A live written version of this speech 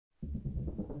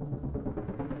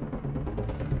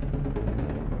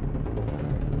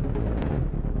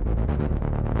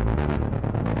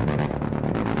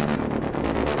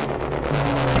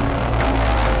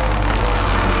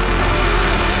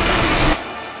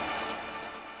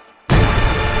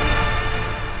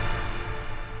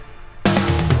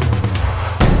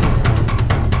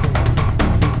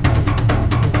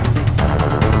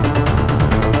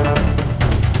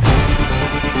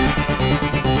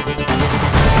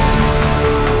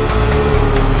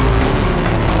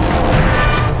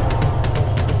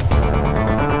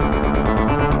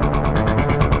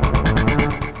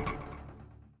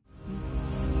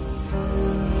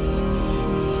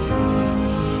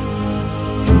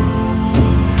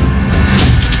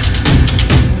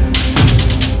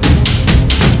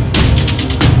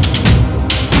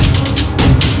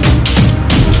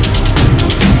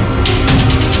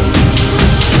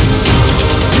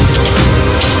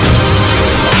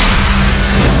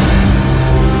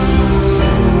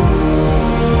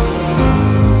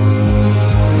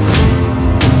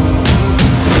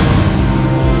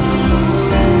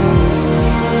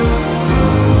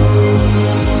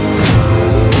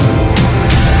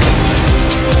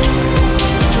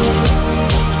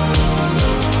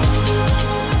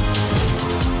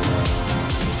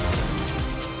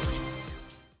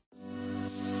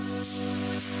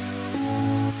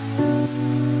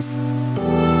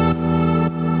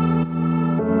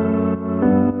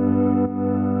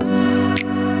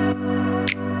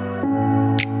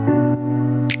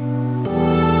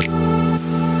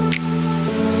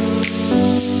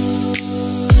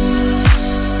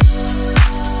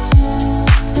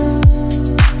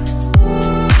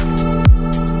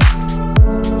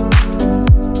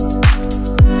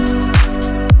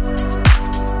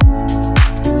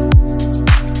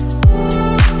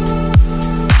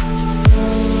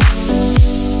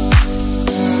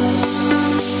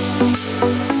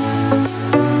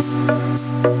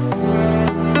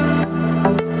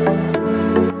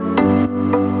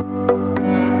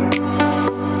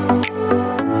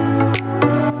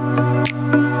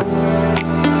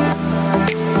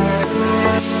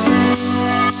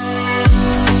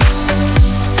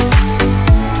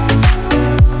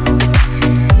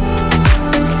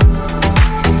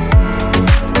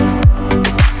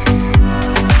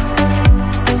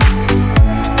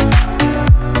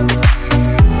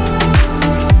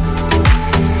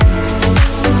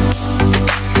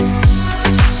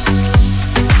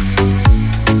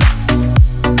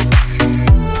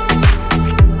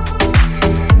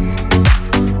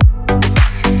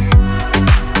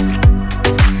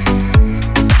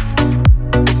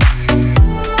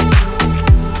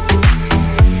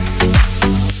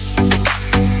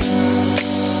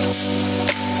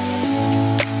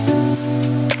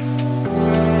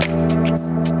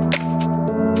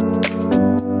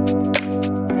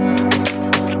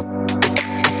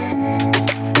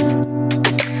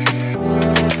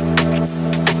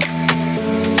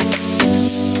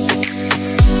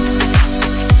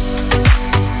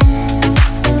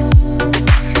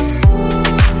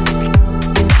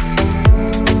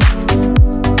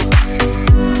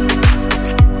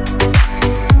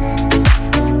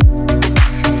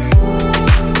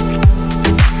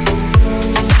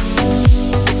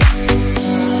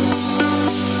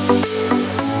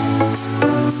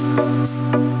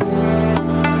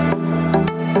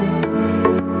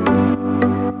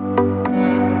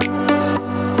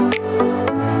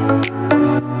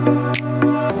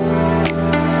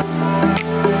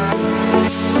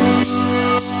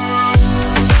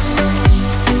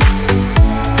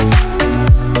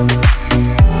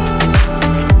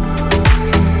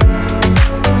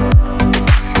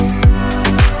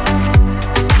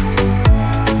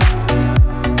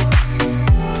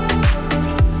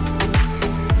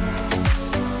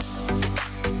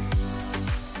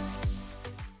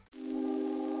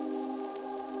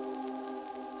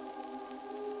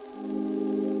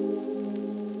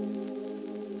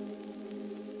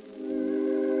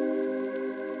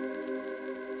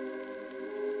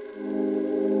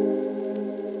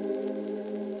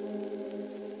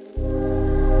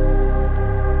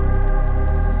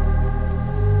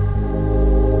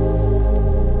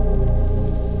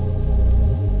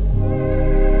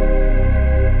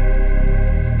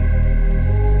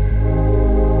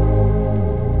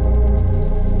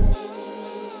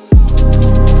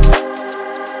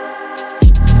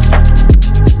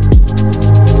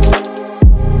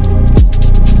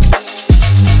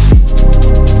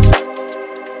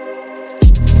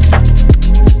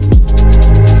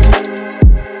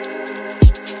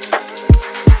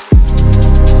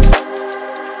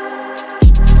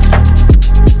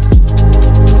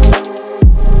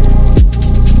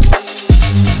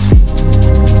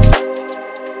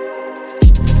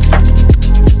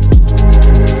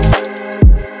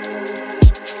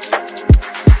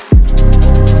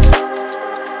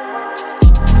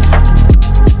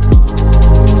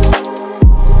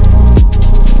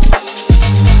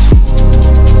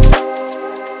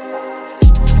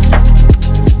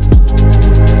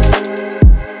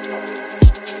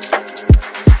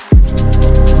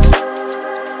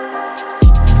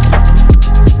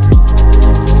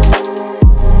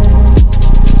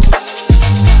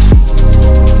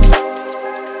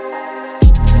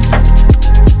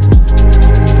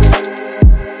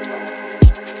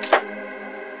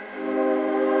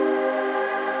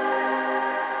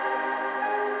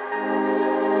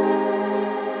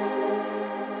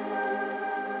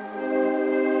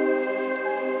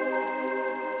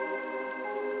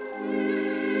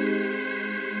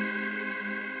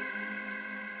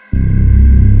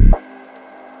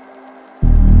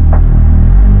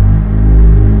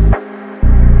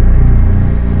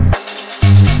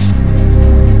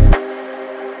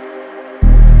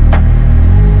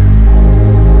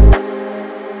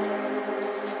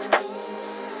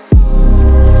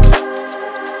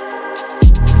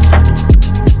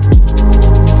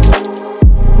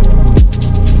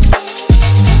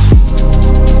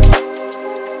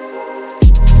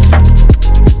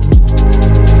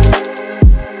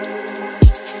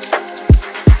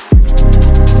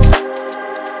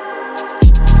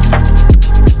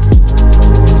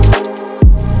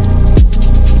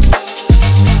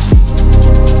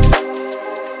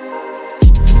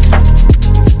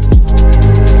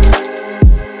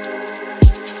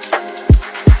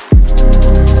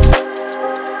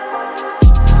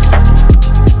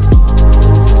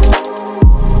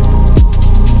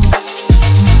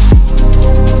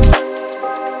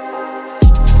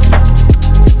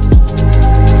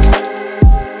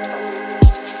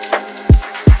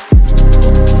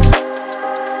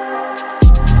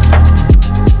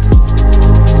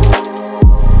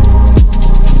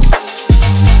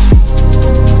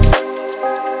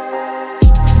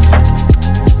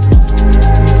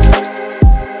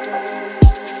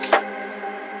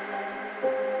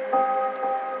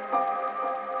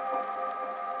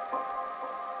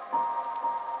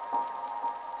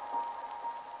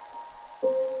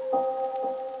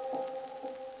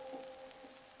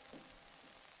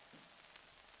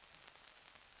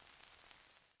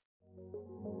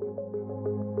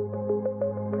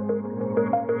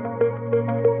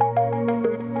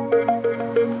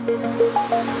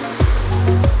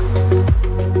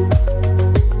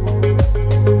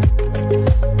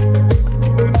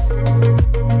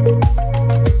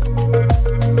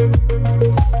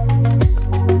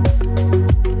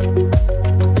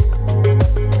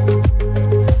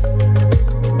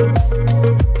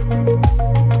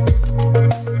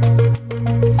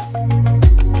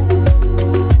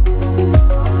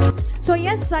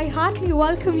yes, I heartily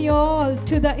welcome you all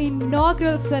to the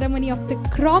inaugural ceremony of the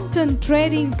Crompton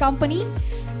Trading Company,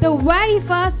 the very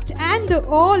first and the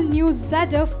all-new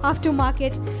ZF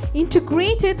Aftermarket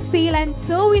Integrated Sale and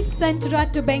Service Center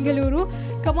at Bengaluru.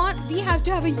 Come on, we have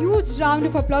to have a huge round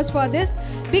of applause for this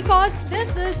because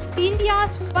this is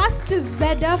India's first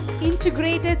ZF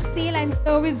Integrated Sale and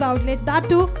Service outlet, that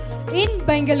too in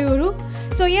Bengaluru.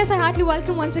 So yes, I heartily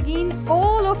welcome once again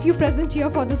all of you present here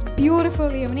for this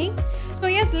beautiful evening. So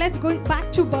yes, let's go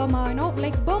back to Burma.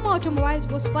 Burma Automobiles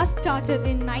was first started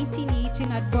in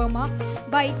 1918 at Burma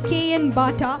by K.N.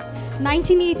 Bata.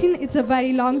 1918, it's a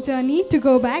very long journey to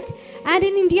go back. And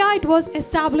in India, it was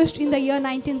established in the year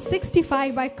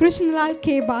 1965 by Krishnalal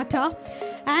K. Bata.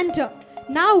 And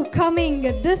now coming,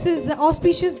 this is an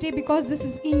auspicious day because this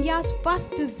is India's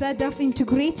first ZF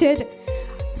integrated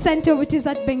center, which is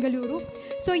at Bengaluru.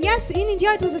 So yes, in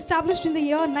India it was established in the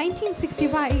year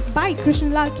 1965 by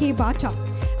Krishnalal K. Bata.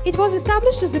 It was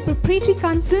established as a proprietary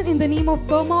concern in the name of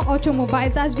Burma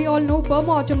Automobiles. As we all know,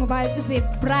 Burma Automobiles is a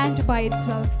brand by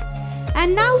itself.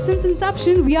 And now since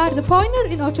inception, we are the pioneer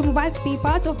in automobile spare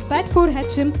parts of Bedford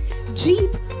HM,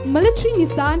 Jeep, Military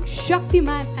Nissan,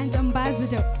 Shaktiman and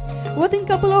Ambassador. Within a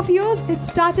couple of years, it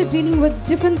started dealing with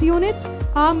defense units,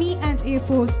 Army and Air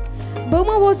Force.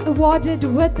 Burma was awarded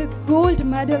with the gold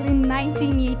medal in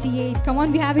 1988. Come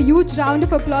on, we have a huge round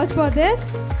of applause for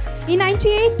this. In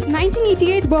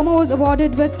 1988, Burma was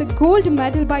awarded with the gold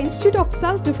medal by Institute of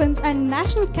Self-Defense and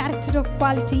National Character of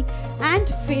Quality and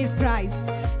Fair Prize.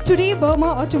 Today, Burma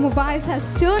Automobiles has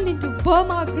turned into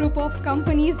Burma Group of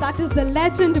companies, that is the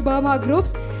legend Burma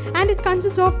Groups, and it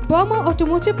consists of Burma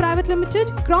Automotive Private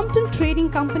Limited, Crompton Trading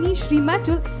Company, Sri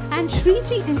Metal, and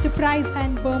Shriji Enterprise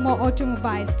and Burma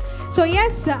Automobiles. So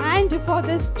yes, and for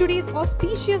this today's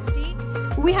auspicious day,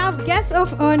 we have guests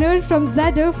of honor from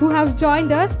ZF who have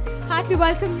joined us. Heartily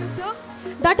welcome you, sir.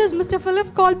 That is Mr. Philip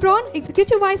Colbron,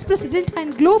 Executive Vice President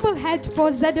and Global Head for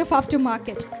ZF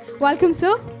Aftermarket. Welcome,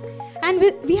 sir. And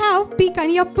we have P.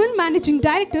 Kaniyappan, Managing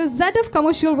Director, ZF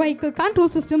Commercial Vehicle Control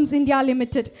Systems India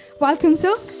Limited. Welcome,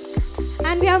 sir.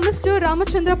 And we have Mr.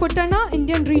 Ramachandra Puttanna,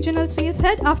 Indian Regional Sales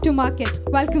Head, Aftermarket.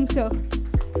 Welcome, sir.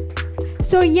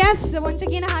 So yes, once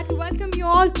again, I heartily welcome you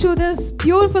all to this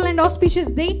beautiful and auspicious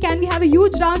day. Can we have a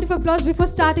huge round of applause before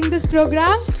starting this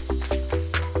program?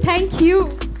 Thank you.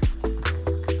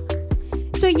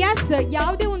 So yes,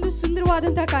 ಯಾವುದೇ ಒಂದು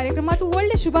ಸುಂದರವಾದಂತಹ ಕಾರ್ಯಕ್ರಮ ಅಥವಾ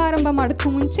ಒಳ್ಳೆ ಶುಭಾರಂಭ ಮಾಡೋದಕ್ಕೂ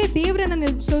ಮುಂಚೆ ದೇವರನ್ನ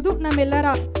ನೆನಪಿಸೋದು ನಮ್ಮೆಲ್ಲರ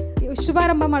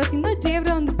ಶುಭಾರಂಭ ಮಾಡೋದ್ರಿಂದ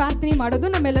ದೇವರ ಒಂದು ಪ್ರಾರ್ಥನೆ ಮಾಡೋದು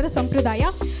ನಮ್ಮೆಲ್ಲರ ಸಂಪ್ರದಾಯ.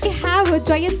 We have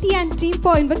Jayanti and team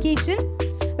for invocation.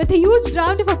 With a huge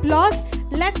round of applause,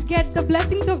 let's get the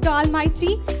blessings of the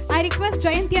Almighty. I request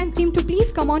Jayanti and team to please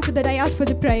come on to the dais for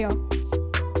the prayer.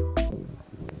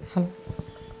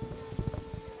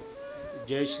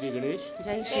 Jai Shri Ganesh.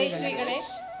 Jai Shri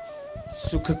Ganesh.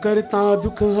 सुख करता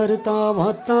दुख हरता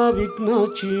वाता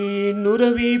विघ्नाची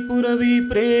नुरवी पुरवी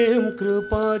प्रेम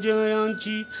कृपा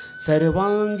जयांची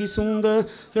सर्वांगी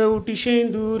सुंदर उटी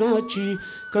शेंदुराची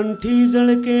कंठी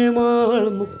जळके माळ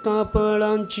मुक्ता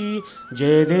फळांची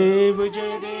जय देव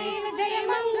जय देव जय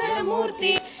मंगल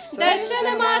मूर्ती दर्शन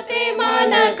माते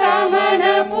मान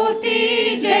कामना पूर्ती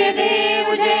जय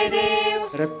देव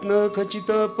रत्न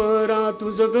खचित परा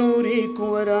तुझ गौरी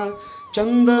कुंवरा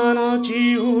चंदनाची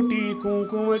उटी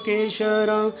कुंकुम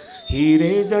केशरा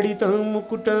हिरे जडित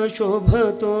मुकुट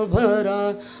शोभतो भरा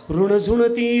ऋण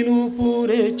झुणती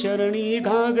नूपुरे चरणी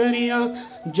घागरिया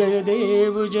जय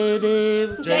देव जय देव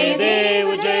जय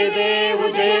देव जय देव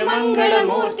जय मंगल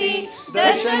मूर्ती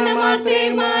दर्शन माते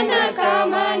मन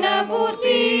कामना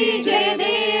पूर्ती जय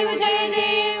देव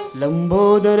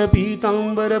लंबोदर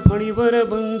पीतांबर फणिवर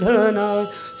बंधना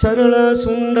सरळ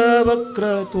सुंड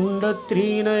वक्र तुंड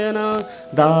त्रिनयना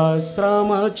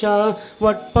दास्रामाच्या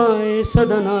वटपाय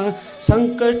सदना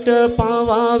संकट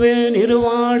पावावे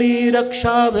निर्वाणी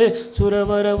रक्षावे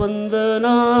सुरवर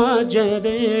वंदना जय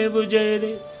देव जय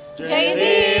देव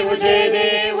जय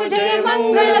देव जय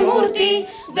मंगल मूर्ती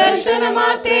दर्शन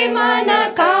माते मन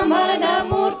कामना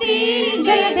मूर्ती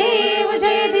जय देव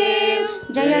जय देव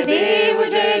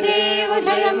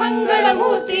जय मंगल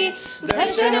मूर्ती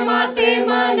दर्शन माते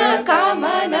मन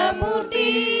कामना मूर्ती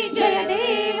जय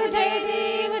देव जय देव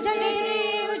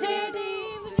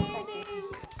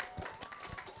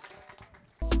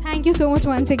Thank you so much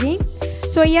once again.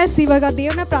 So yes, ಇವಾಗ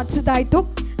ದೇವರನ್ನ ಪ್ರಾರ್ಥಿಸಿದಾಯಿತು.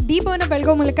 ದೀಪವನ್ನು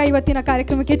ಬೆಳಗೋ ಮೂಲಕ ಇವತ್ತಿನ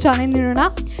ಕಾರ್ಯಕ್ರಮಕ್ಕೆ ಚಾಲನೆ ನೀಡೋಣ.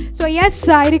 So yes,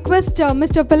 I request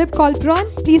Mr. Philip Colbron,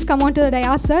 please come on to the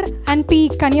dais, sir, and P.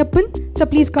 Kaniyappan, so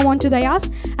please come on to the dais,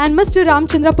 and Mr.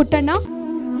 Ramachandra Puttanna.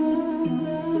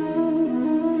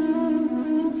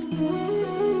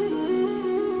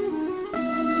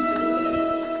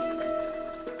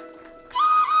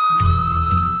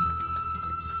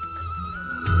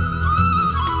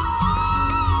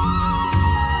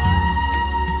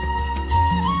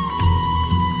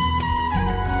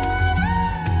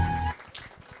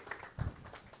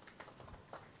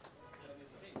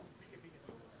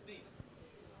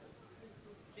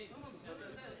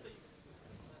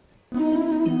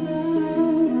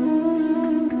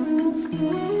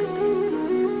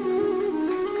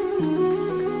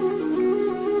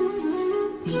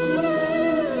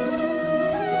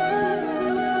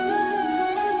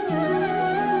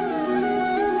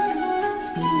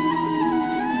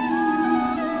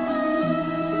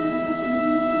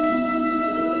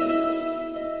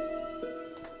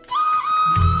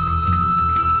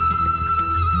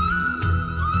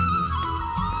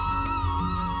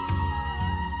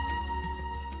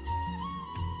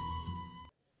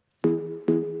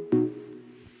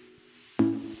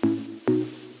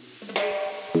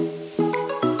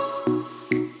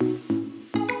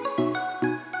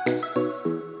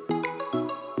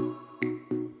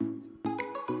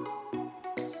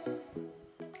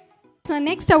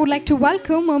 Next, I would like to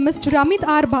welcome Mr. Amit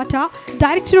R. Bhatta,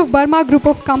 Director of Burma Group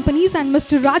of Companies, and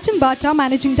Mr. Rajan Bhatta,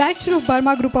 Managing Director of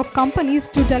Burma Group of Companies,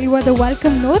 to deliver the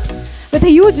welcome note. With a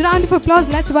huge round of applause,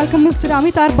 let's welcome Mr.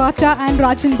 Amit R. Bhatta and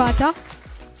Rajan Bhatta.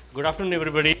 Good afternoon,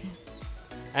 everybody,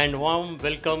 and warm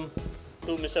welcome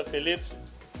to Mr. Phillips,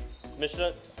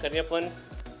 Mr. Karyapan,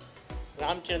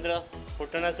 Ramchandra,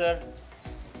 Putana sir,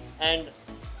 and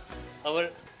our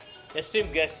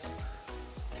esteemed guests.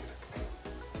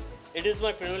 It is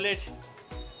my privilege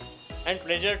and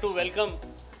pleasure to welcome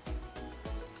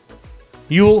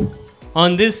you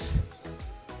on this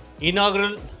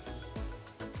inaugural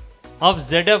of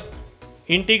ZF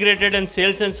Integrated and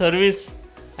Sales and Service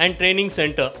and Training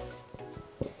Center.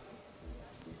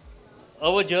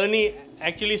 Our journey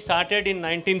actually started in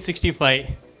 1965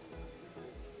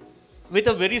 with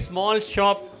a very small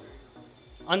shop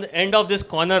on the end of this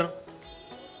corner.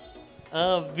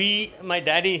 My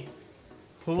daddy,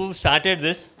 who started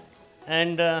this,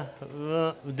 and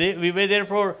we were there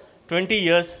for 20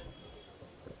 years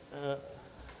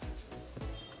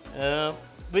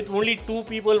with only 2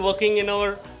 people working in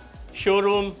our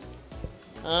showroom,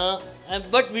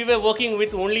 but we were working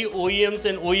with only OEMs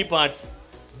and OE parts.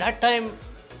 That time,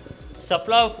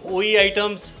 supply of OE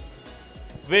items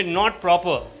were not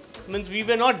proper. Means we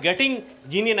were not getting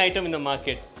genuine item in the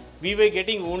market. We were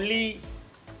getting only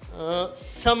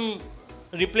some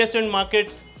replacement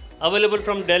markets available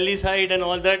from Delhi side and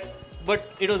all that,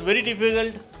 but it was very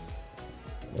difficult.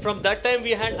 From that time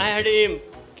I had aim,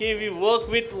 okay, we work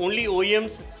with only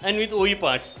OEMs and with OE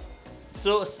parts.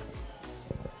 So,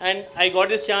 and I got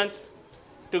this chance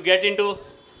to get into,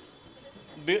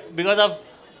 because of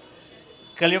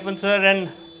Kalyapan sir,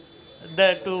 and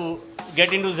to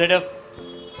get into ZF.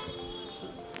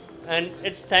 And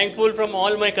it's thankful from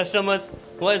all my customers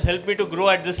who has helped me to grow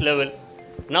at this level.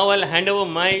 Now I'll hand over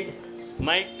my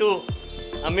mic to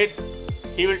Amit.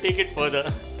 He will take it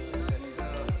further.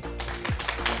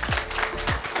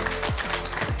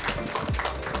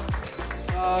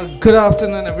 Good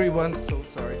afternoon, everyone. So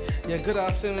sorry. Yeah, good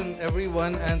afternoon,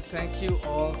 everyone, and thank you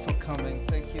all for coming.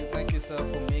 Thank you, sir,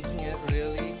 for making it.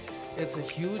 Really, it's a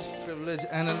huge privilege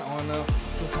and an honor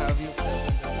to have you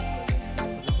present at this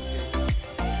occasion.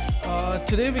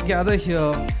 Today we gather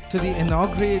here to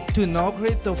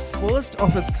inaugurate the first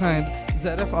of its kind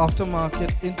ZF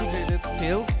Aftermarket Integrated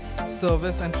Sales,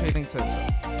 Service and Training Center.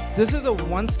 This is a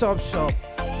one-stop shop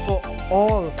for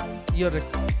all your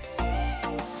requirements.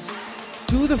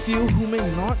 To the few who may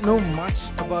not know much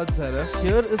about ZF,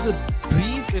 here is a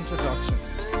brief introduction.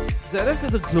 ZF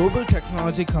is a global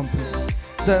technology company.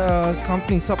 The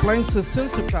company supplying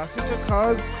systems to passenger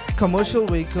cars, commercial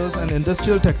vehicles and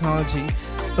industrial technology,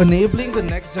 enabling the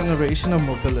next generation of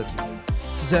mobility.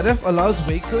 ZF allows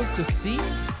vehicles to see,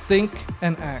 think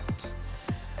and act.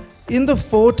 In the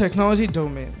 4 technology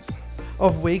domains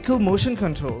of vehicle motion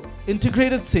control,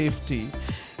 integrated safety,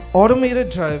 automated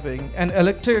driving and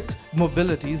electric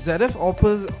mobility, ZF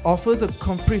offers a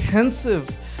comprehensive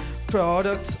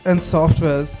products and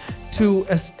softwares to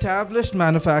established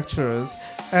manufacturers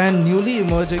and newly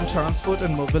emerging transport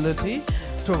and mobility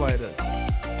providers.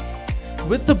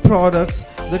 With the products,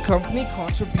 the company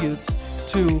contributes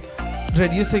to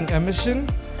reducing emission,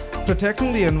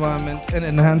 protecting the environment and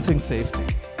enhancing safety.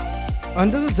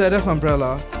 Under the ZF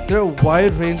umbrella, there are a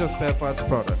wide range of spare parts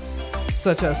products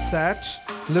such as SATCH,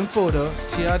 Lymphoda,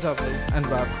 TRW and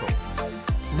WABCO.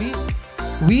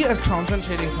 We at Crompton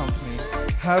Trading Company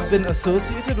have been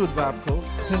associated with WABCO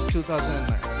since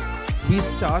 2009. We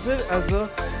started as a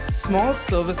small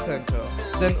service center,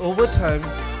 then over time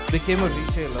became a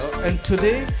retailer, and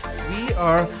today we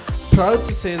are proud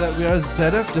to say that we are a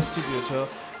ZF distributor,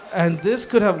 and this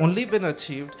could have only been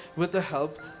achieved with the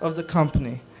help of the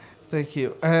company. Thank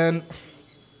you. And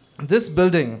this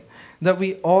building that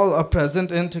we all are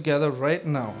present in together right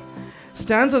now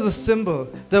stands as a symbol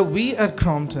that we at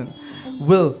Crompton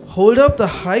will hold up the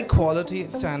high quality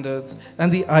standards and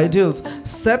the ideals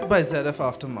set by ZF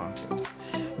Aftermarket.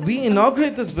 We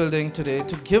inaugurate this building today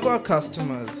to give our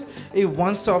customers a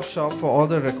one-stop shop for all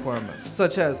their requirements,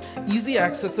 such as easy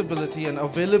accessibility and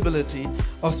availability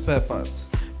of spare parts,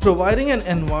 providing an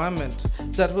environment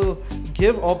that will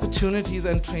give opportunities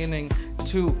and training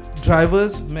to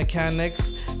drivers,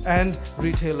 mechanics, and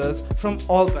retailers from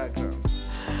all backgrounds.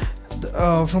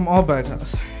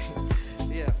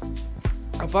 Yeah.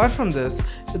 Apart from this,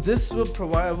 this will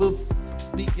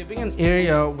be giving an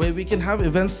area where we can have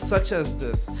events such as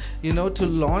this, to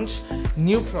launch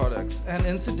new products. And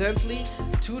incidentally,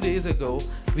 2 days ago,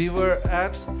 we were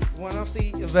at one of the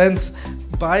events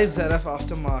by ZF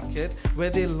Aftermarket where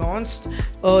they launched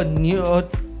a new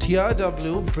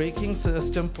TRW braking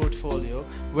system portfolio,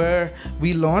 where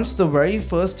we launched the very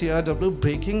first TRW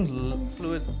braking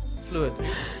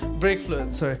brake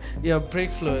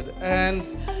fluid. And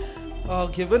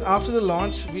given after the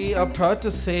launch, we are proud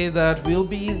to say that we'll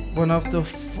be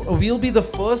the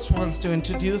first ones to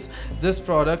introduce this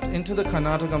product into the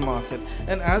Karnataka market.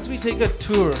 And as we take a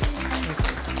tour,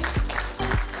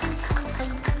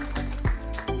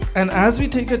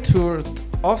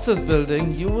 of this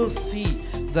building, you will see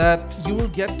that you will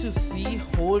get to see,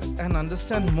 hold, and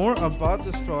understand more about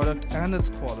this product and its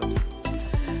qualities.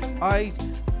 I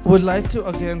would like to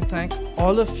again thank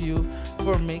all of you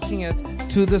for making it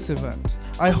to this event.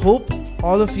 I hope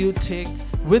all of you take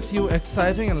with you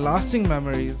exciting and lasting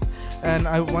memories,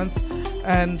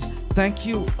 and thank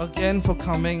you again for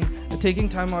coming, taking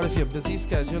time out of your busy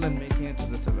schedule and making it to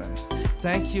this event.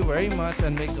 Thank you very much,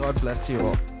 and may God bless you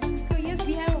all. So yes,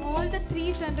 we have all the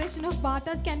 3 generations of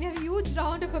Batas. Can we have a huge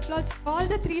round of applause for all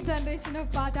the 3 generations of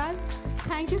Batas?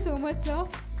 Thank you so much, sir.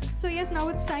 So yes, now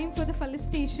it's time for the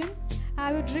felicitation.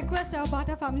 I would request our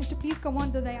Bata family to please come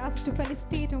on the dais to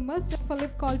felicitate Mr.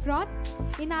 Philip Colpron.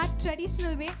 In our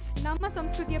traditional way, ನಮ್ಮ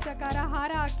ಸಂಸ್ಕೃತಿಯ ಪ್ರಕಾರ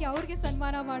ಹಾರ ಹಾಕಿ ಅವರಿಗೆ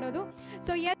ಸನ್ಮಾನ ಮಾಡೋದು.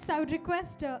 So yes, I would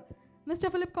request Mr.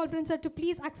 Philip Colpron sir to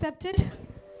please accept it.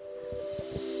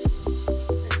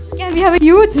 Can we have a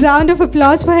huge round of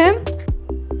applause for him?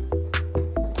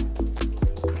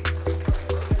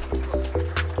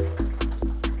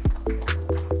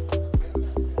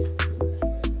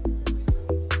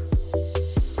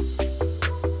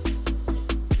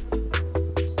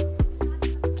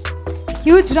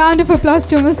 Huge round of applause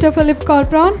to Mr. Philip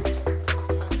Colpron.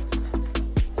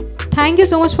 Thank you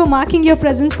so much for marking your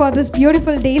presence for this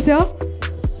beautiful day, sir.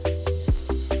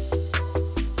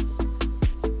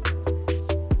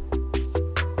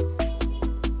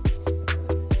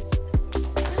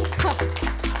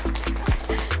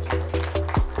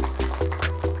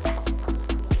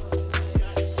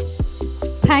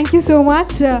 Thank you so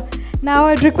much. Now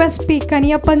I would request P.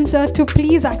 Kaniyappan sir to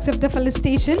please accept the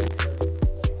felicitation.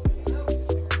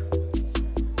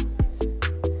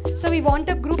 So we want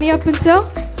a group. Kaniyappan sir.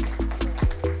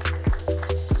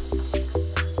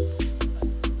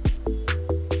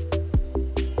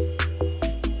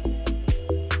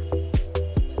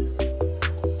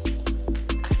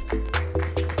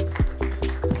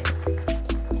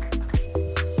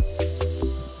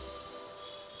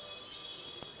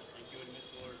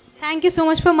 Thank you so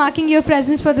much for marking your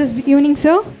presence for this evening,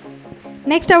 sir.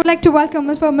 Next, I would like to welcome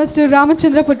us for Mr.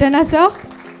 Ramachandra Puttana, sir.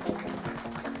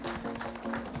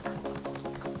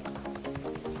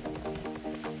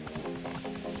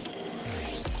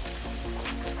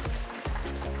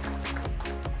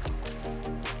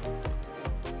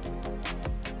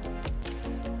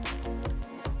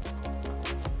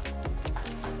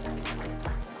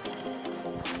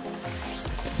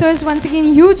 So, it's once again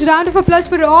a huge round of applause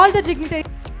for all the dignitaries.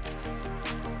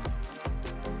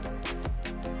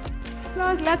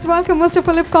 Let's welcome Mr.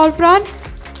 Philip Colpron.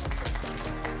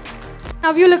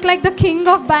 Now you look like the king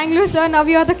of Bangalore, sir. Now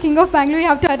you are the king of Bangalore. You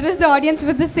have to address the audience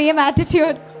with the same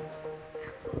attitude.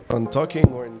 On talking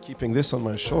or in keeping this on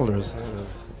my shoulders.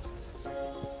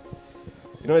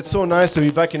 You know, it's so nice to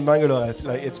be back in Bangalore.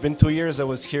 Like, it's been 2 years. I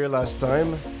was here last time.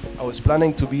 I was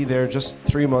planning to be there just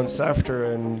 3 months after,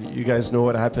 and you guys know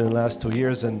what happened in the last 2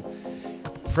 years. And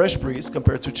fresh breeze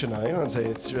compared to Chennai. I'd say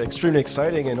it's extremely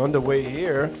exciting. And on the way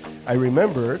here, I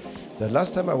remembered that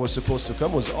last time I was supposed to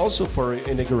come was also for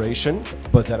inauguration,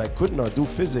 but that I could not do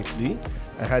physically.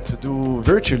 I had to do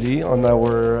virtually on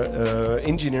our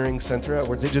engineering center,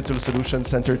 our digital solution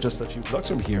center, just a few blocks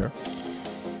from here.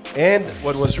 And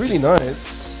what was really nice,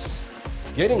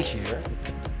 getting here,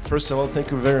 first of all, thank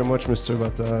you very much, Mr.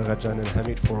 Bata, Rajan, and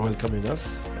Hamid, for welcoming us.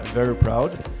 I'm very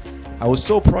proud. I was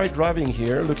so proud driving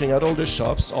here, looking at all the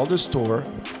shops, all the store,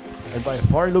 and by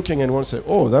far looking and one say,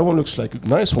 oh, that one looks like a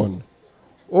nice one.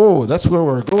 Oh, that's where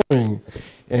we're going.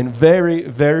 And very,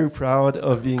 very proud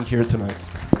of being here tonight.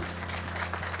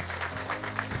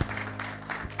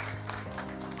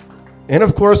 And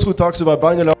of course, who talks about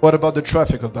Bangalore? What about the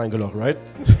traffic of Bangalore, right?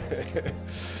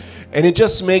 And it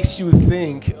just makes you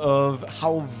think of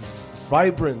how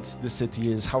vibrant the city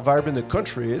is, how vibrant the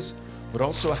country is, but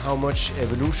also how much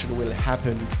evolution will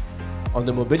happen on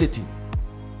the mobility.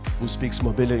 Who speaks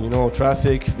mobility? You know,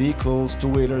 traffic, vehicles,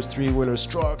 two-wheelers, three-wheelers,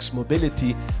 trucks,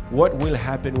 mobility. What will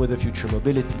happen with the future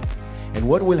mobility? And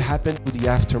what will happen to the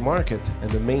aftermarket and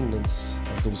the maintenance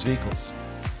of those vehicles?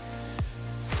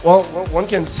 Well, one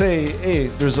can say, hey,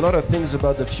 there's a lot of things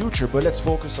about the future, but let's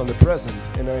focus on the present.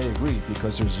 And I agree,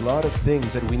 because there's a lot of things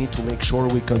that we need to make sure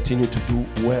we continue to do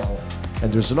well. And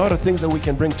there's a lot of things that we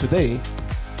can bring today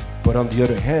But on the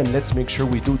other hand, let's make sure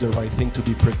we do the right thing to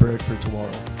be prepared for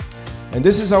tomorrow. And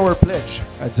this is our pledge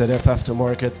at ZF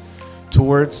Aftermarket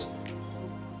towards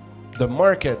the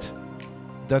market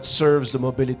that serves the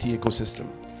mobility ecosystem.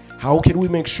 How can we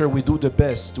make sure we do the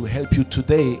best to help you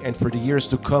today and for the years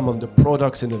to come on the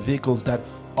products and the vehicles that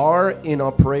are in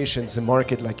operations in a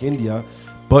market like India,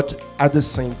 but at the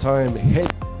same time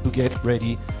help to get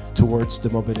ready towards the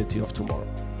mobility of tomorrow.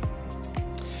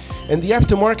 And the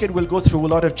aftermarket will go through a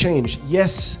lot of change.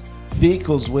 Yes,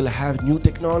 vehicles will have new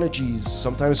technologies,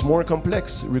 sometimes more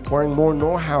complex, requiring more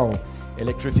know-how.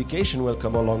 Electrification will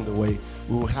come along the way.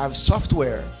 We will have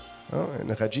software. And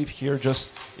Rajiv here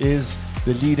just is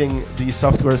leading the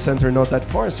software center not that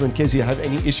far, so in case you have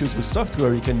any issues with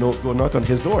software, you can go knock on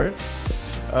his door.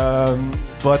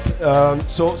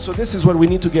 So this is what we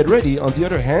need to get ready. On the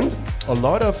other hand, a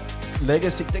lot of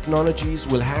legacy technologies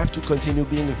will have to continue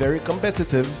being very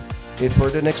competitive for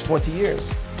the next 20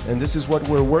 years. And this is what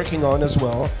we're working on as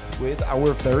well with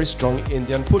our very strong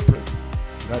Indian footprint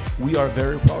that we are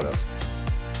very proud of.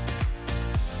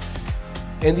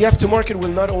 And the aftermarket will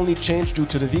not only change due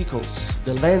to the vehicles,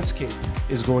 the landscape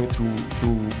is going through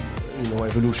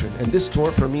evolution. And this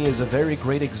tour for me is a very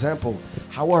great example.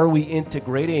 How are we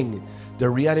integrating the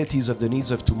realities of the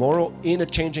needs of tomorrow in a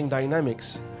changing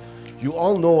dynamics? You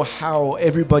all know how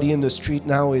everybody in the street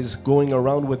now is going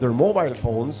around with their mobile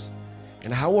phones,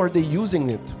 and how are they using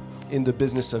it in the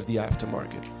business of the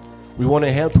aftermarket? We want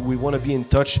to help, we want to be in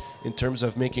touch in terms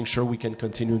of making sure we can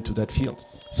continue into that field.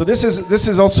 So this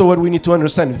is also what we need to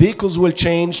understand. Vehicles will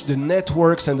change, the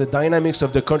networks and the dynamics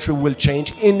of the country will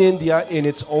change in India in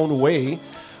its own way.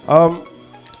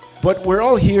 But we're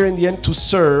all here in the end to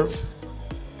serve.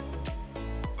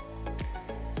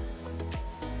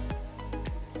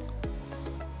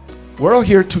 We're all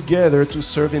here together to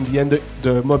serve in the end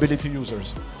the mobility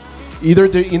users. Either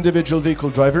the individual vehicle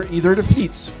driver, either the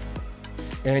fleets.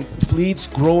 And fleets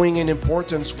growing in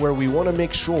importance where we want to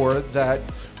make sure that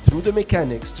through the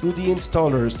mechanics, through the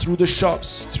installers, through the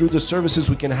shops, through the services,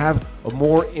 we can have a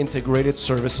more integrated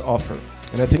service offer.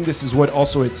 And I think this is what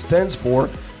also it stands for,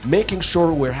 making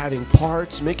sure we're having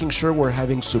parts, making sure we're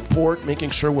having support,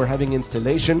 making sure we're having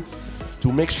installation,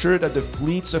 to make sure that the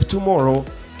fleets of tomorrow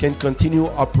can continue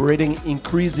operating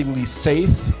increasingly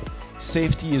safe.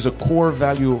 Safety is a core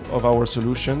value of our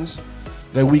solutions,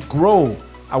 that we grow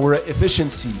our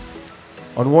efficiency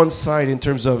on one side in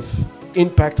terms of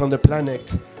impact on the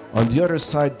planet, on the other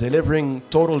side delivering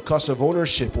total cost of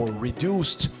ownership or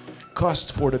reduced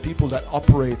cost for the people that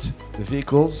operate the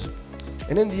vehicles,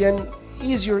 and in the end,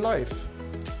 easier life.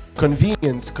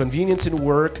 Convenience in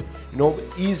work,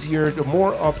 easier,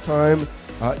 more uptime,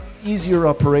 easier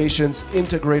operations,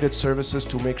 integrated services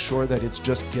to make sure that it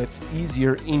just gets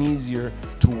easier and easier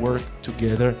to work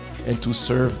together and to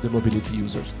serve the mobility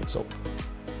users.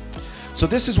 So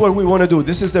this is what we want to do.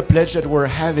 This is the pledge that we're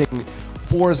having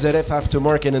for ZF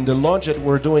Aftermarket and the launch that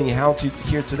we're doing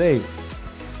here today.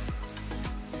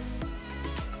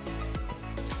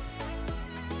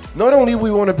 Not only we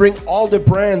want to bring all the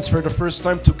brands for the first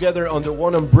time together under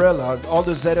one umbrella, all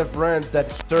the ZF brands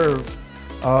that serve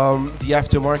the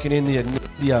aftermarket in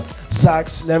India,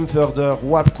 Sachs, Lemferder,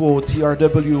 Wapco,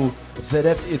 TRW,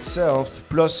 ZF itself,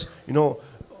 plus,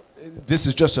 this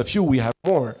is just a few, we have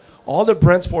more. All the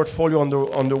brands portfolio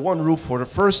under one roof for the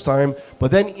first time,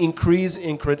 but then increase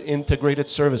integrated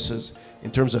services in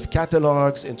terms of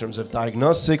catalogs, in terms of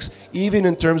diagnostics, even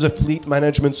in terms of fleet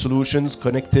management solutions,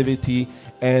 connectivity,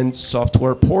 and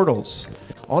software portals.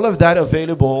 All of that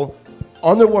available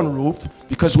under one roof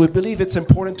because we believe it's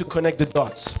important to connect the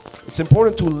dots. It's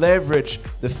important to leverage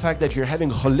the fact that you're having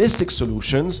holistic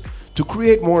solutions to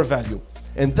create more value.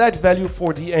 And that value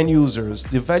for the end users,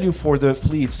 the value for the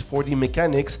fleets, for the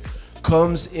mechanics,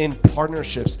 comes in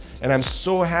partnerships. And I'm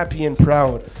so happy and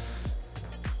proud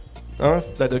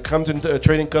that the Crompton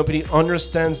Trading Company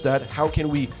understands that. How can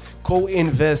we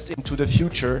co-invest into the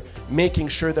future, making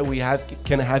sure that we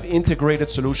can have integrated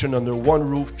solution under one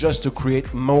roof just to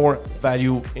create more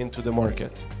value into the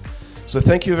market. So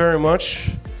thank you very much,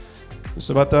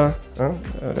 Mr. Bata,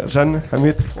 Jan,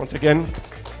 Hamid, once again.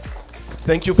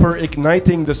 Thank you for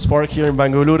igniting the spark here in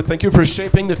Bangalore. Thank you for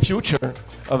shaping the future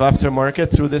of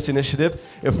aftermarket through this initiative.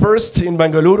 A first in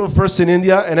Bangalore, first in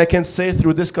India, and I can say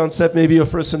through this concept, maybe a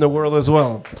first in the world as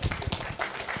well.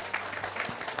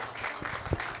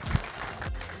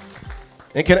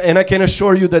 And I can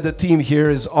assure you that the team here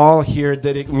is all here,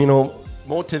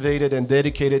 motivated and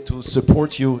dedicated to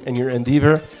support you in your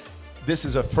endeavor. This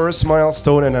is a first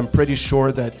milestone, and I'm pretty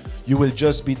sure that you will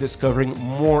just be discovering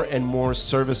more and more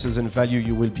services and value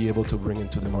you will be able to bring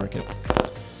into the market.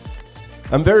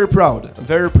 I'm very proud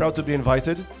to be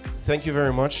invited. Thank you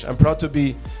very much. I'm proud to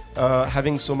be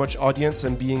having so much audience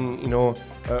and being,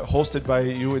 hosted by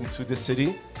you into this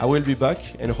city. I will be back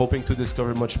and hoping to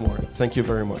discover much more. Thank you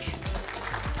very much.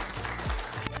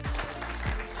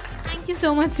 Thank you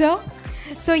so much, sir.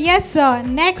 So yes,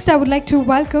 next I would like to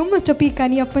welcome Mr. P.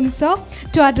 Kaniyappan, sir,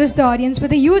 to address the audience.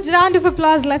 With a huge round of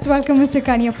applause, let's welcome Mr.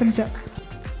 Kaniyappan, sir.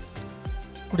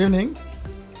 Good evening.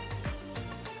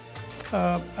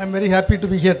 I'm very happy to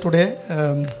be here today.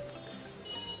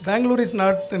 Bangalore is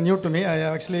not new to me. I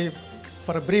actually,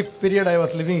 for a brief period, I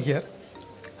was living here.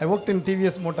 I worked in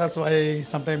TVS Motors, so I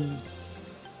sometimes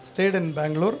stayed in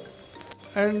Bangalore.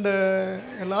 And a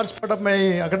large part of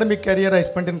my academic career I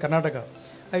spent in Karnataka.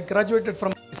 I graduated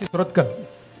from Suratkal.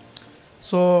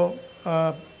 So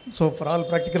for all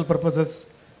practical purposes,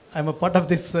 I'm a part of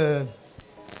this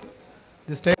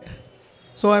state.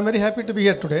 So I'm very happy to be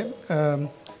here today,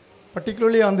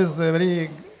 particularly on this very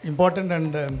important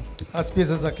and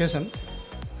auspicious occasion.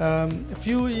 A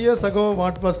few years ago,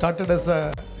 what was started as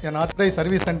an authorized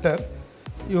service center,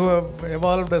 you have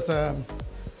evolved as a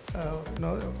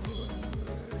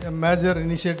major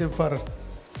initiative for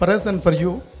us and for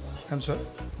you, I'm sure.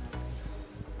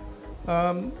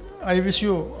 I wish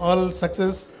you all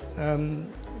success.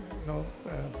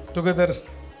 Together,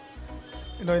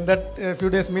 in that few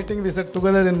days meeting, we said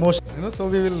together in motion. So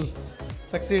we will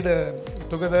succeed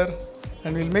together,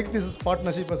 and we'll make this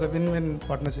partnership as a win-win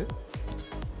partnership.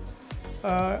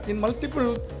 In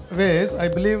multiple ways, I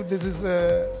believe this is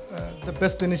the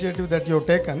best initiative that you have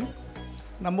taken.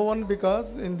 Number one,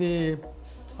 because in the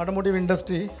automotive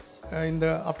industry, in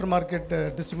the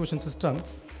aftermarket distribution system,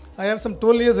 I have some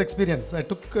 12 years experience. I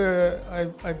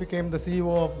became the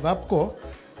CEO of WAPCO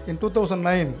in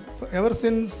 2009. Ever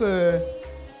since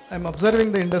I'm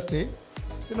observing the industry,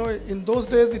 in those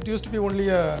days it used to be only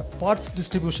a parts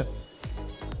distribution.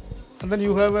 And then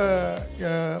you have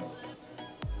a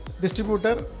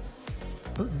distributor,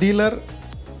 dealer,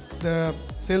 the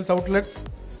sales outlets,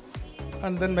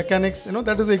 and then mechanics,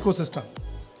 that is the ecosystem.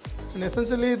 And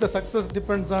essentially the success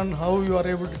depends on how you are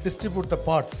able to distribute the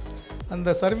parts. And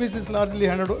the service is largely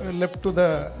left to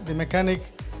the mechanic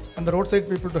and the roadside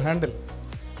people to handle.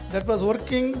 That was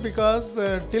working because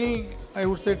till I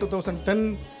would say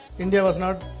 2010, India was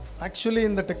not actually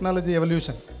in the technology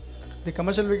evolution. The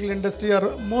commercial vehicle industry,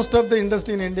 or most of the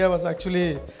industry in India was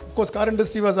actually, of course, car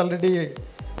industry was already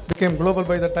became global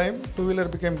by the time. Two-wheeler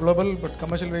became global, but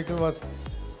commercial vehicle was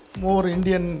more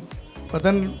Indian. But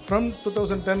then from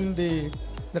 2010, the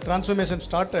transformation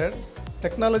started.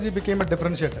 Technology became a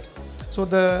differentiator. So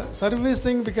the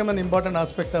servicing became an important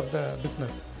aspect of the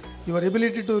business. Your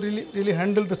ability to really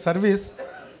handle the service,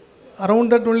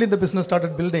 around that only the business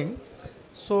started building.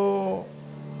 So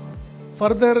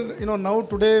further, now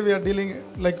today we are dealing,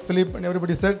 like Philippe and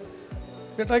everybody said,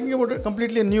 we are talking about a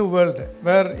completely new world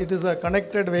where it is a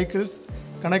connected vehicles,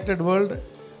 connected world.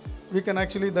 We can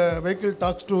actually, the vehicle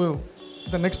talks to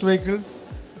the next vehicle,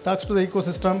 talks to the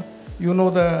ecosystem.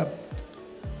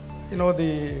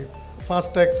 The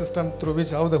fast tag system through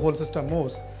which how the whole system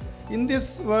moves. In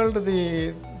this world,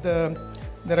 the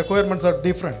requirements are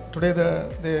different. Today,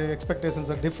 the expectations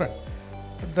are different.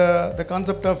 The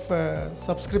concept of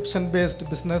subscription-based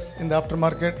business in the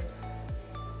aftermarket,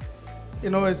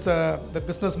 it's the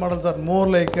business models are more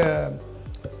like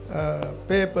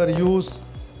pay per use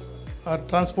or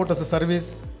transport as a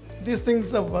service. These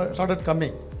things have started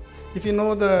coming. If you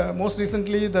know, most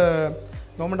recently the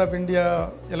Government of India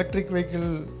electric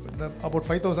vehicle, about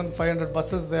 5,500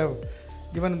 buses they have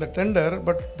given in the tender,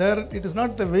 but there it is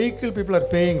not the vehicle people are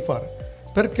paying for.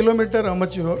 Per kilometer, how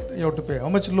much you have to pay, how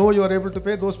much low you are able to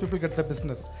pay, those people get the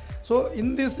business. So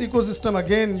in this ecosystem,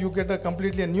 again, you get a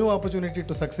completely new opportunity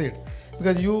to succeed,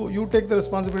 because you take the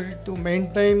responsibility to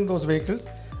maintain those vehicles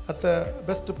at the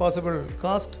best possible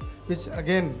cost, which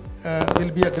again will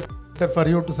be a differentiator for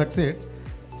you to succeed.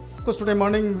 Of course, today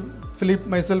morning, Philippe,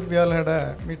 myself, we all had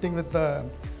a meeting with the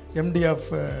MD of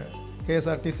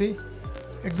KSRTC.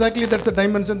 Exactly, that's the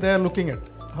dimension they are looking at.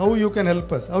 How you can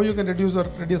help us, how you can reduce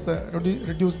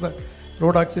the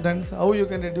road accidents, how you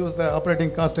can reduce the operating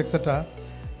cost, etc.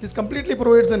 This completely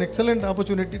provides an excellent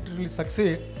opportunity to really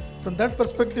succeed. From that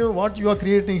perspective, what you are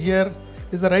creating here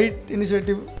is the right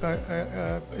initiative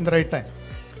in the right time.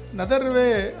 Another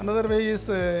way is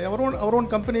our own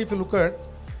company. If you look at,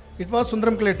 it was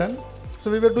Sundaram Clayton. So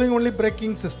we were doing only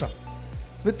braking system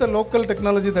with the local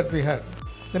technology that we had.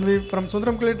 Then from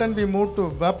Sundaram Clayton we moved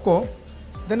to WAPCO.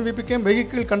 Then we became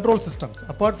vehicle control systems.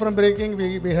 Apart from braking,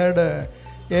 we had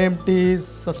AMTs,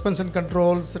 suspension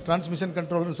controls, transmission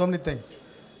control, and so many things.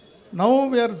 Now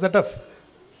we are ZF.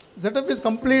 ZF is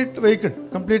complete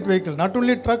vehicle. Not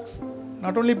only trucks,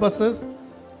 not only buses,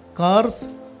 cars,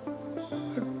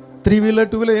 three-wheeler,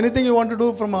 two-wheeler, anything you want to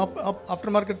do from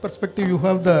aftermarket perspective, you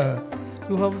have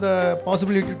the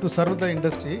possibility to serve the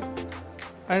industry.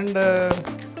 And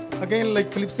again,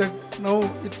 like Philip said, now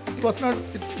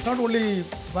it's not only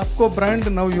Wapco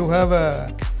brand. Now you have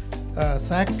a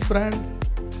Sachs brand,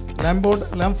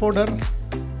 Lamforder,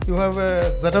 you have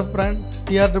a ZF brand,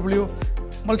 TRW,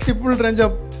 multiple range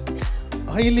of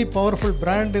highly powerful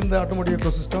brand in the automotive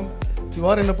ecosystem. You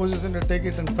are in a position to take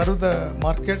it and serve the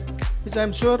market, which I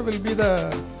am sure will be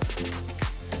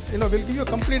will give you a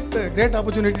complete great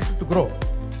opportunity to grow.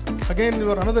 Again,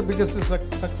 your another biggest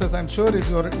success, I am sure, is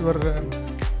your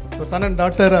son and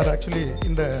daughter are actually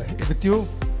with you.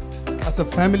 As a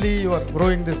family, you are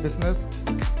growing this business.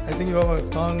 I think you have a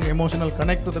strong emotional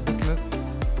connect to the business.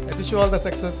 I wish you all the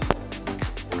success.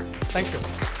 Thank you.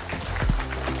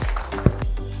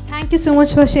 Thank you so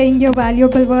much for sharing your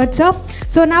valuable words, sir.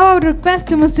 So now I would request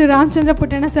to Mr. Ramchandra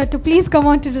Putana, sir, to please come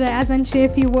on to the dais and share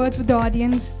a few words with the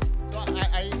audience. So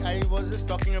I was just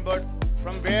talking about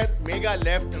from where Megha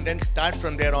left and then start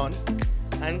from there on.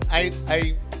 And I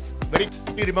very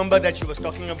clearly remember that she was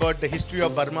talking about the history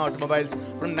of Burma Automobiles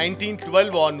from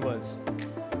 1912 onwards.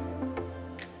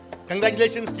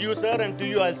 Congratulations to you, sir, and to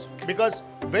you also, because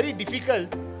very difficult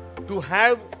to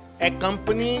have a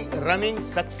company running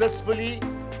successfully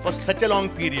for such a long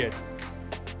period.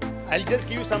 I'll just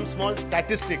give you some small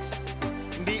statistics.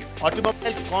 In the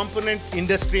automobile component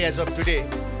industry as of today,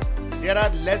 there are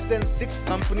less than 6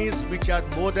 companies which are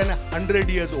more than 100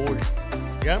 years old.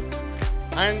 Yeah?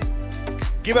 And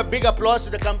give a big applause to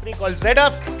the company called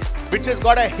ZF, which has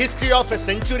got a history of a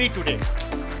century today.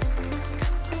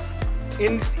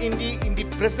 In the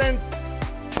present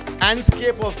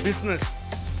landscape of business,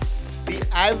 the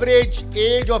average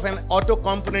age of an auto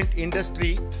component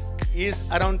industry is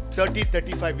around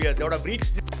 30-35 years. They would have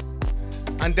reached it.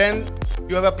 And then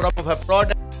you have a problem of a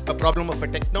product, a problem of a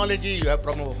technology, you have a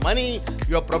problem of money,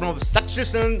 you have a problem of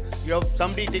succession, you have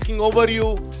somebody taking over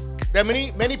you. There are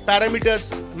many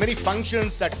parameters, many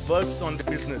functions that works on the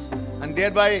business. And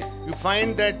thereby you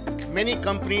find that many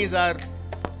companies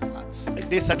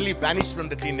they suddenly vanish from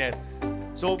the thin air.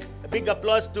 So a big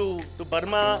applause to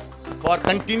Burma for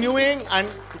continuing and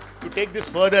to take this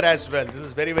further as well. This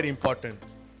is very, very important.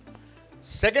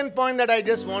 Second point that I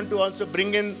just want to also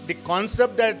bring in the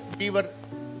concept that we were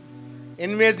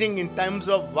envisaging in terms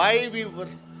of why we were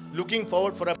looking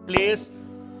forward for a place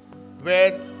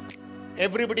where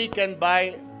everybody can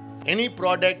buy any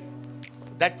product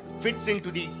that fits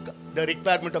into the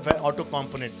requirement of an auto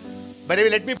component. By the way,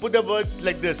 let me put the words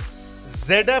like this.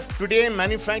 ZF today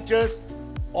manufactures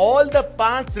all the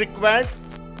parts required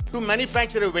to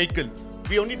manufacture a vehicle.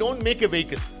 We only don't make a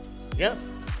vehicle. Yeah.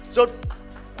 So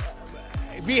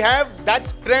we have that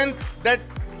strength that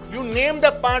you name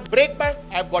the part, brake pad,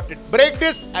 I've got it. Brake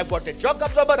disc, I've got it. Shock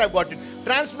absorber, I've got it.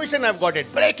 Transmission, I've got it.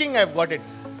 Braking, I've got it.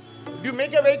 Do you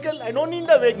make a vehicle? I don't need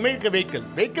to make a vehicle.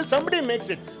 Vehicle, somebody makes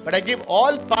it. But I give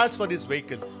all parts for this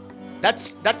vehicle.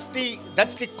 That's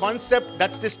the concept,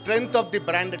 that's the strength of the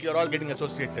brand that you're all getting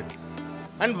associated.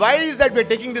 And why is that we're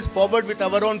taking this forward with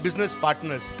our own business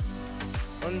partners?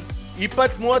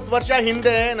 20-30 ವರ್ಷ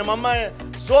ಹಿಂದೆ ನಮ್ಮಮ್ಮ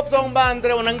soap ತಗೊಂಬ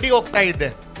ಅಂದ್ರೆ ಒಂದು ಅಂಗಡಿಗೆ ಹೋಗ್ತಾ ಇದ್ದೆ.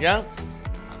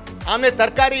 ಆಮೇಲೆ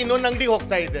ತರಕಾರಿ ಇನ್ನೊಂದು ಅಂಗಡಿಗೆ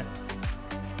ಹೋಗ್ತಾ ಇದ್ದೆ.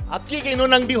 ಅಕ್ಕಿಗೆ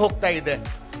ಇನ್ನೊಂದು ಅಂಗಡಿಗೆ ಹೋಗ್ತಾ ಇದ್ದೆ.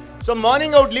 So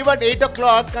morning I would leave at 8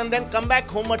 o'clock and then come back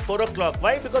home at 4 o'clock.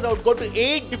 Why? Because I would go to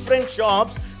 8 different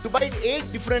shops to buy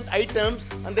 8 different items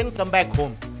and then come back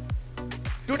home.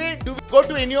 Today, do we go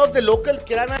to any of the local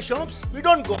kirana shops? We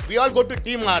don't go. We all go to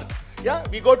D-Mart. Yeah,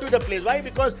 we go to the place. Why?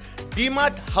 Because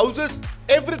D-Mart houses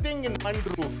everything in one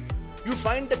roof. You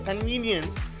find the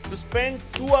convenience to spend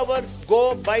 2 hours, go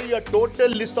buy your total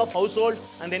list of household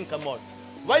and then come out.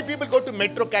 Why people go to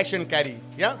Metro Cash and Carry?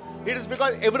 Yeah, it is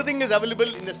because everything is available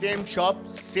in the same shop,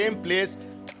 same place,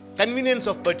 convenience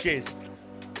of purchase.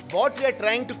 What we are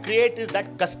trying to create is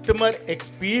that customer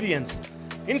experience.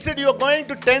 Instead, you are going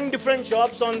to 10 different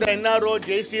shops on the NR Road,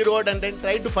 JC Road and then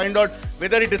try to find out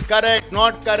whether it is correct,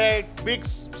 not correct, big,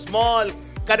 small,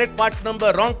 correct part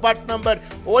number, wrong part number,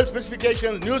 old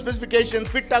specifications, new specifications,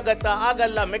 fit agata,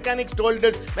 agalla, mechanics told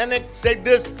us, when I said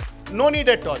this. No need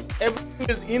at all. Everything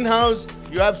is in-house.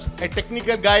 You have a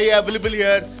technical guy available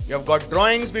here. You have got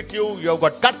drawings with you. You have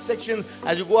got cut sections.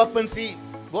 As you go up and see,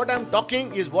 what I'm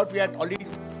talking is what we are already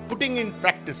putting in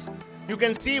practice. You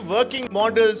can see working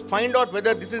models, find out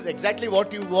whether this is exactly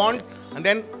what you want, and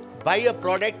then buy a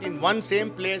product in one same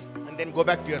place and then go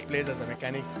back to your place as a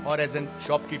mechanic or as a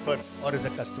shopkeeper or as a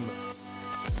customer.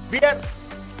 We are,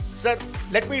 sir,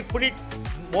 let me put it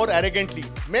more arrogantly.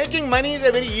 Making money is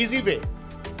a very easy way.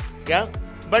 Yeah,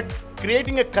 but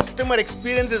creating a customer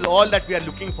experience is all that we are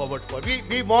looking forward for.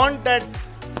 We want that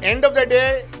end of the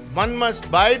day, one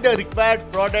must buy the required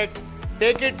product,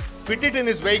 take it, fit it in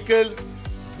his vehicle,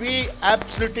 be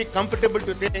absolutely comfortable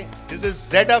to say this is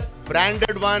ZF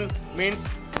branded one, means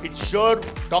it sure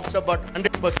talks about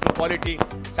 100% quality,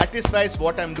 satisfies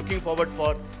what I'm looking forward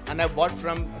for, and I bought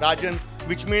from Rajan,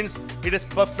 which means it is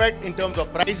perfect in terms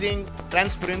of pricing,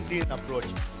 transparency and approach.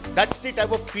 That's the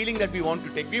type of feeling that we want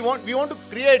to take. We want to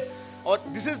create, or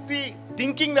this is the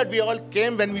thinking that we all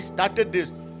came when we started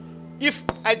this. If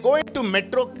I go into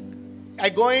Metro, I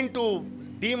go into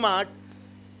DMart,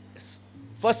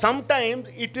 for some time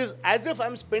it is as if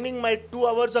I'm spending my 2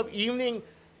 hours of evening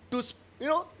to,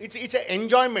 it's an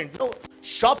enjoyment.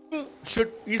 Shopping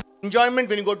is enjoyment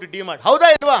when you go to DMart. How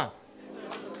the Alva?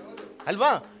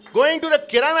 Alva? Going to the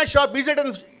Kirana shop, is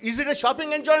it a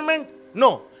shopping enjoyment?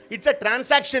 No, it's a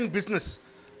transaction business.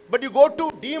 But you go to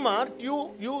DMart,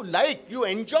 you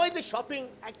enjoy the shopping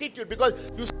attitude because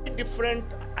you see different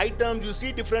items, you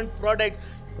see different products.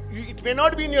 It may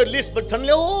not be in your list, but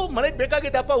suddenly, you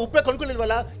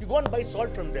go and buy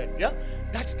salt from there. Yeah,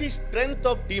 that's the strength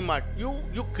of DMart.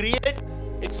 You create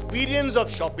experience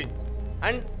of shopping,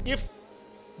 and if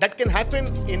that can happen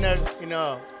in a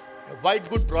white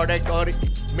good product or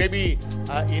maybe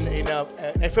in a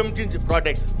FMCG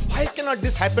product, why cannot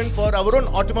this happen for our own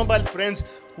automobile friends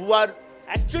who are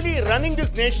actually running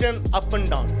this nation up and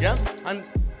down? Yeah, and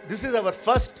this is our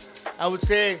first, I would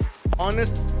say,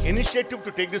 honest initiative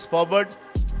to take this forward.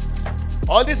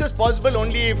 All this is possible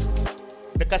only if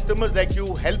the customers like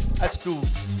you help us to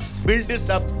build this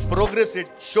up, progress it,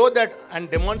 show that and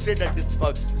demonstrate that this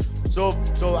works. So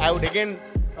I would again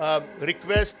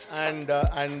request and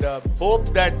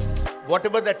hope that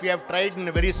whatever that we have tried in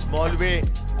a very small way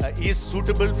is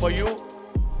suitable for you.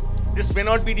 This may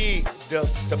not be the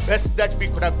best that we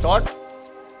could have thought.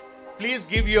 Please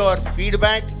give your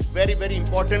feedback, very, very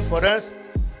important for us.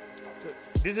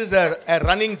 This is a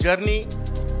running journey.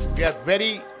 We are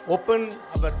very open.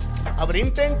 Our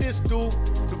intent is to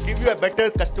give you a better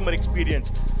customer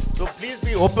experience. So please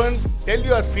be open, tell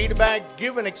your feedback,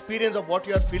 give an experience of what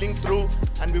you are feeling through,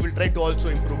 and we will try to also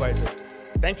improvise it.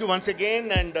 Thank you once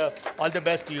again, and all the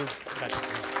best to you.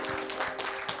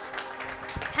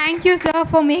 Thank you, sir,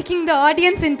 for making the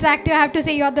audience interactive. I have to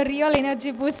say you are the real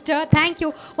energy booster. Thank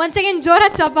you. Once again, Jora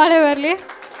Chapade Verle.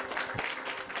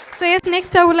 So yes,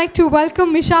 next I would like to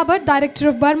welcome Misha Bhatt, Director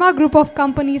of Burma Group of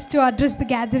Companies, to address the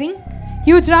gathering.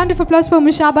 Huge round of applause for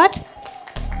Misha Bhatt.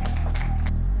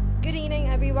 Good evening,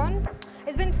 everyone.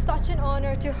 It's been such an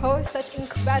honor to host such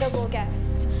incredible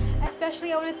guests.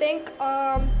 Especially I want to thank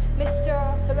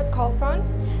Mr. Philip Crompton,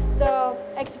 the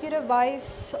Executive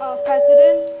Vice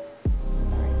President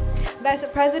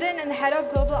and Head of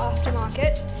Global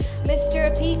Aftermarket, Mr.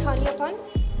 P. Kanyapan,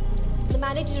 the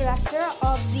Managing Director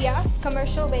of ZF,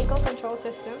 Commercial Vehicle Control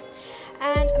System,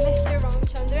 and Mr.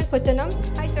 Ramchandran Puttanam,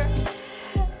 hi sir,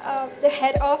 the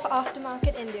Head of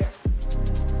Aftermarket India.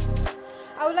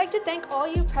 I would like to thank all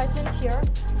you present here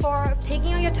for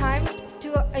taking out your time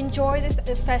to enjoy this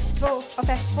festival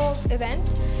event,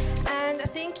 and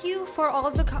thank you for all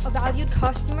the valued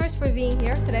customers for being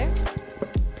here today.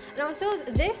 And also,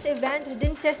 this event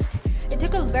it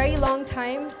took a very long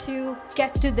time to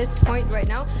get to this point right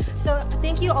now. So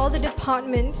thank you all the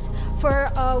departments for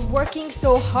working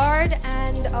so hard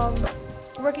and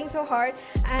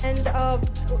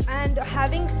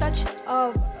having such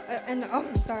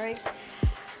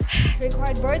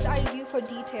required bird's eye view for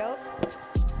details.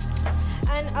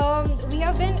 And we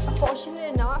have been fortunate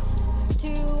enough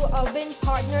to been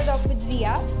partnered up with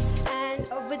ZF and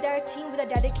with their team, with a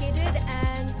dedicated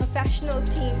and professional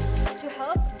team to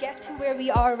help get to where we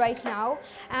are right now,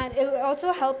 and it will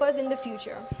also help us in the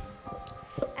future.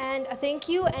 And thank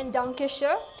you and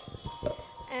Dankisha.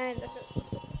 And that's it.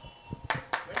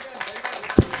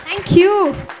 Thank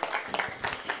you.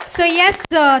 So yes,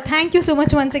 thank you so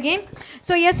much once again.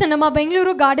 So yes, ನಮ್ಮ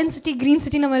Bengaluru garden city, green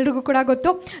city ನಮ್ಮೆಲ್ರಿಗೂ ಕೂಡ ಗೊತ್ತು.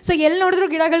 So ಎಲ್ಲಿ ನೋಡಿದ್ರು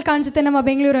ಗಿಡಗಳು ಕಾಣಿಸುತ್ತೆ ನಮ್ಮ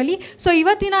ಬೆಂಗಳೂರಲ್ಲಿ. So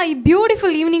ಇವತ್ತಿನ ಈ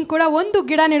ಬ್ಯೂಟಿಫುಲ್ ಈವ್ನಿಂಗ್ ಕೂಡ ಒಂದು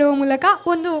ಗಿಡ ನೆಡುವ ಮೂಲಕ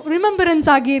ಒಂದು ರಿಮೆಂಬರೆನ್ಸ್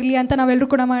ಆಗಿರಲಿ ಅಂತ ನಾವೆಲ್ಲರೂ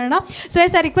ಕೂಡ ಮಾಡೋಣ. So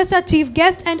S, I request our chief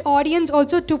guest and audience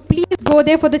also to please go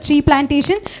there for the tree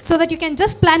plantation so that you can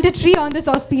just plant a tree on this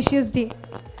auspicious day.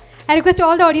 I request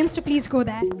all the audience to please go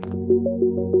there.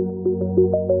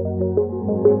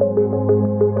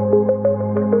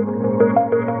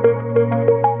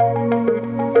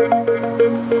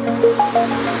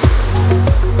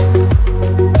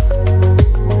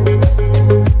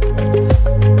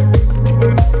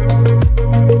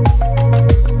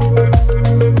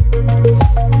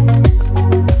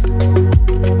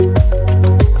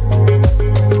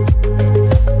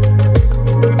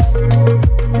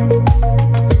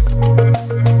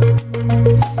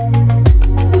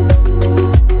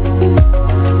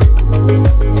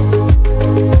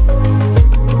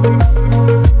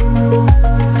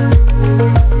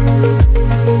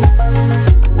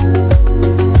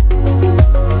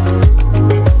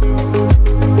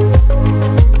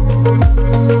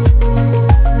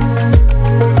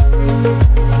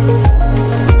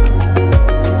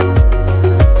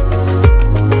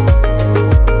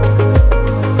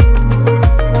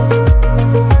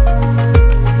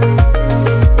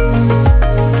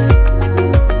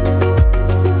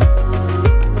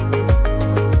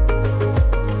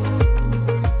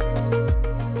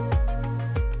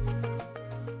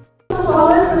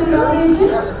 the occasion.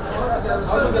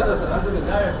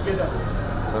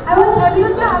 I want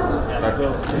everyone to have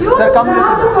a huge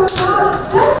round of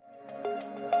applause.